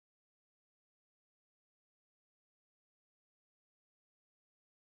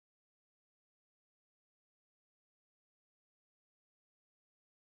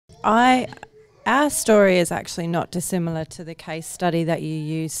Our story is actually not dissimilar to the case study that you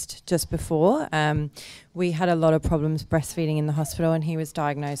used just before. We had a lot of problems breastfeeding in the hospital, and he was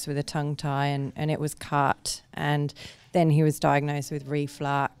diagnosed with a tongue tie, and it was cut, and then he was diagnosed with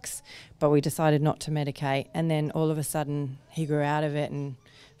reflux, but we decided not to medicate, and then all of a sudden he grew out of it, and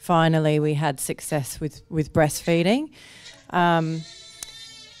finally we had success with breastfeeding.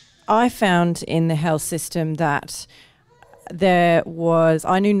 I found in the health system that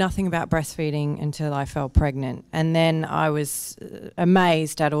I knew nothing about breastfeeding until I fell pregnant, and then I was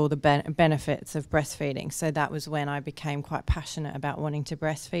amazed at all the benefits of breastfeeding. So that was when I became quite passionate about wanting to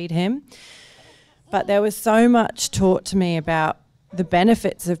breastfeed him. But there was so much taught to me about the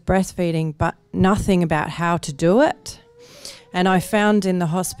benefits of breastfeeding, but nothing about how to do it. And I found in the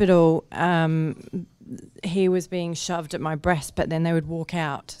hospital he was being shoved at my breast, but then they would walk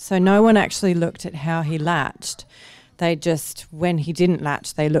out. So no one actually looked at how he latched. They just, when he didn't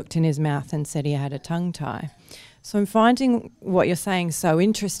latch, they looked in his mouth and said he had a tongue tie. So I'm finding what you're saying so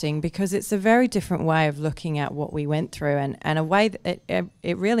interesting, because it's a very different way of looking at what we went through, and a way that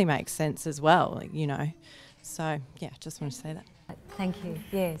it really makes sense as well, you know. So, yeah, just want to say that. Thank you,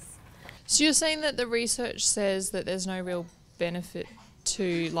 yes. So you're saying that the research says that there's no real benefit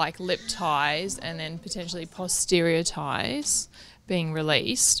to like lip ties and then potentially posterior ties being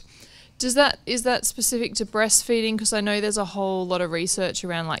released. Is that specific to breastfeeding? Because I know there's a whole lot of research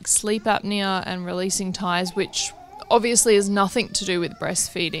around like sleep apnea and releasing ties, which obviously has nothing to do with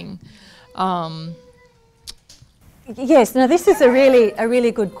breastfeeding. Yes, now this is a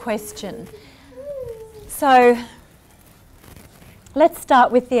really good question. So let's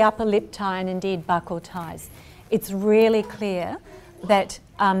start with the upper lip tie and indeed buccal ties. It's really clear that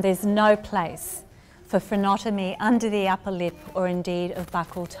there's no place for frenotomy under the upper lip or indeed of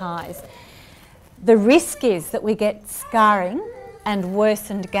buccal ties. The risk is that we get scarring and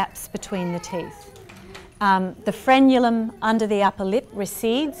worsened gaps between the teeth. The frenulum under the upper lip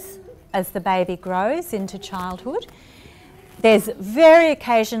recedes as the baby grows into childhood. There's very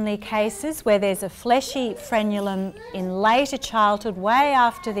occasionally cases where there's a fleshy frenulum in later childhood, way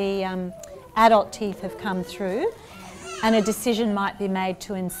after the adult teeth have come through, and a decision might be made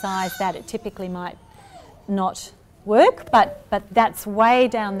to incise that. It typically might not work, but that's way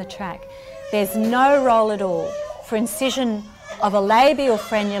down the track. There's no role at all for incision of a labial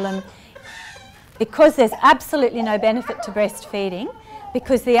frenulum, because there's absolutely no benefit to breastfeeding,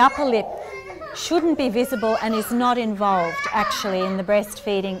 because the upper lip shouldn't be visible and is not involved actually in the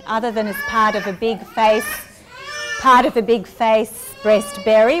breastfeeding, other than as part of a big face breast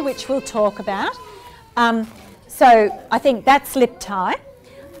berry, which we'll talk about. So I think that's lip tie.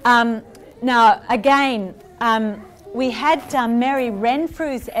 Now, again, we had Mary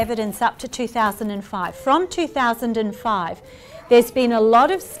Renfrew's evidence up to 2005. From 2005, there's been a lot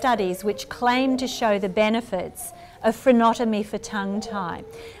of studies which claim to show the benefits of frenotomy for tongue tie.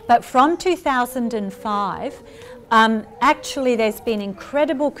 But from 2005, actually there's been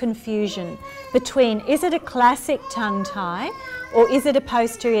incredible confusion between, is it a classic tongue tie or is it a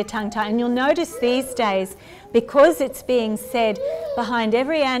posterior tongue tie? And you'll notice these days, because it's being said behind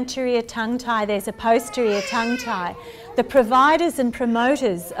every anterior tongue tie there's a posterior tongue tie, the providers and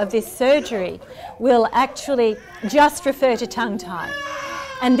promoters of this surgery will actually just refer to tongue tie.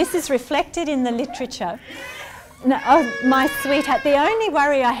 And this is reflected in the literature. Now, oh, my sweetheart, the only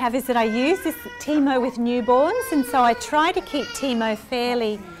worry I have is that I use this Timo with newborns, and so I try to keep Timo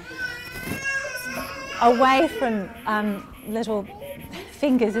fairly away from little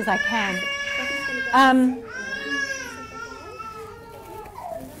fingers as I can.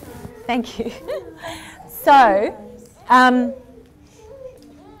 Thank you. So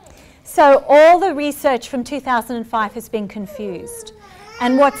all the research from 2005 has been confused.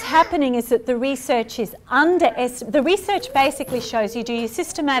 And what's happening is that the research is the research basically shows, you do your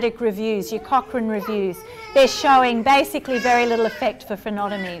systematic reviews, your Cochrane reviews, they're showing basically very little effect for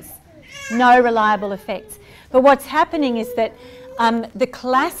frenotomies, no reliable effects. But what's happening is that the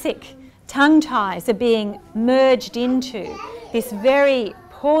classic tongue ties are being merged into this very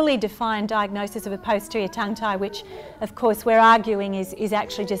poorly defined diagnosis of a posterior tongue tie, which of course we're arguing is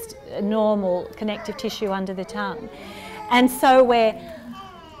actually just a normal connective tissue under the tongue. And so we're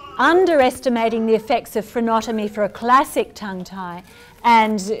underestimating the effects of frenotomy for a classic tongue tie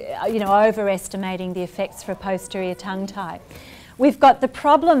and overestimating the effects for a posterior tongue tie. We've got the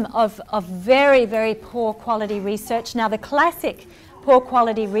problem of very, very poor quality research. Now the classic poor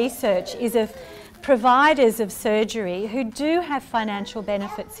quality research is of providers of surgery who do have financial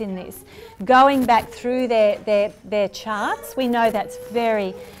benefits in this. Going back through their charts, we know that's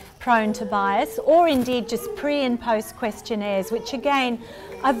very prone to bias, or indeed just pre and post questionnaires, which again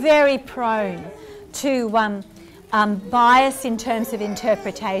are very prone to bias in terms of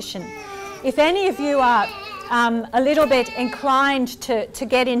interpretation. If any of you are a little bit inclined to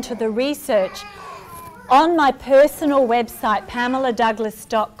get into the research, on my personal website,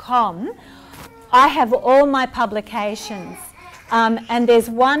 PamelaDouglas.com, I have all my publications, and there's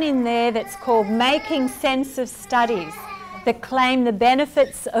one in there that's called Making Sense of Studies that claim the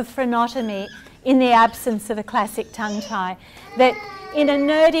benefits of frenotomy in the absence of a classic tongue tie, that in a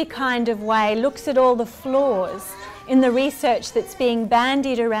nerdy kind of way looks at all the flaws in the research that's being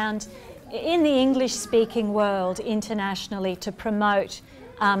bandied around in the English-speaking world internationally to promote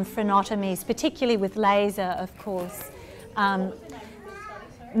frenotomies, particularly with laser, of course.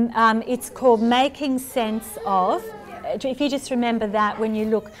 It's called Making Sense of. If you just remember that when you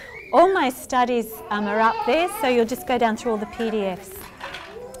look, all my studies are up there, so you'll just go down through all the PDFs.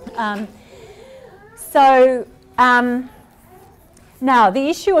 Now, the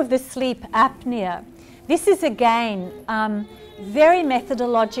issue of the sleep apnea. This is, again, very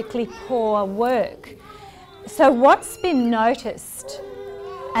methodologically poor work. So what's been noticed,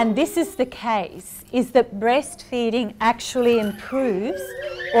 and this is the case, is that breastfeeding actually improves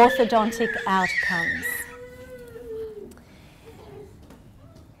orthodontic outcomes.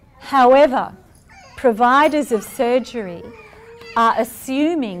 However, providers of surgery are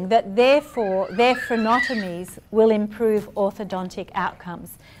assuming that therefore their frenotomies will improve orthodontic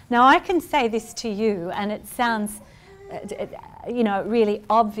outcomes. Now, I can say this to you and it sounds, really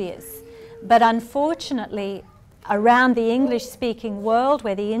obvious, but unfortunately around the English-speaking world,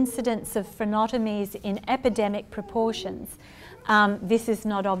 where the incidence of frenotomies in epidemic proportions, this is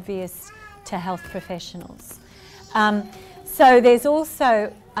not obvious to health professionals. So there's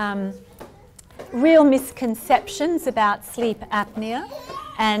also real misconceptions about sleep apnea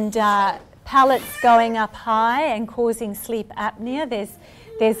and palates going up high and causing sleep apnea.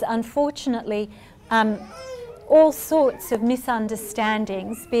 There's unfortunately all sorts of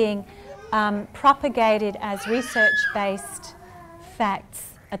misunderstandings being propagated as research-based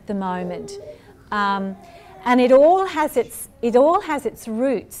facts at the moment, and it all has its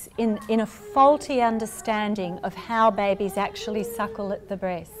roots in a faulty understanding of how babies actually suckle at the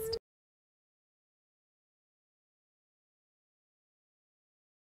breast.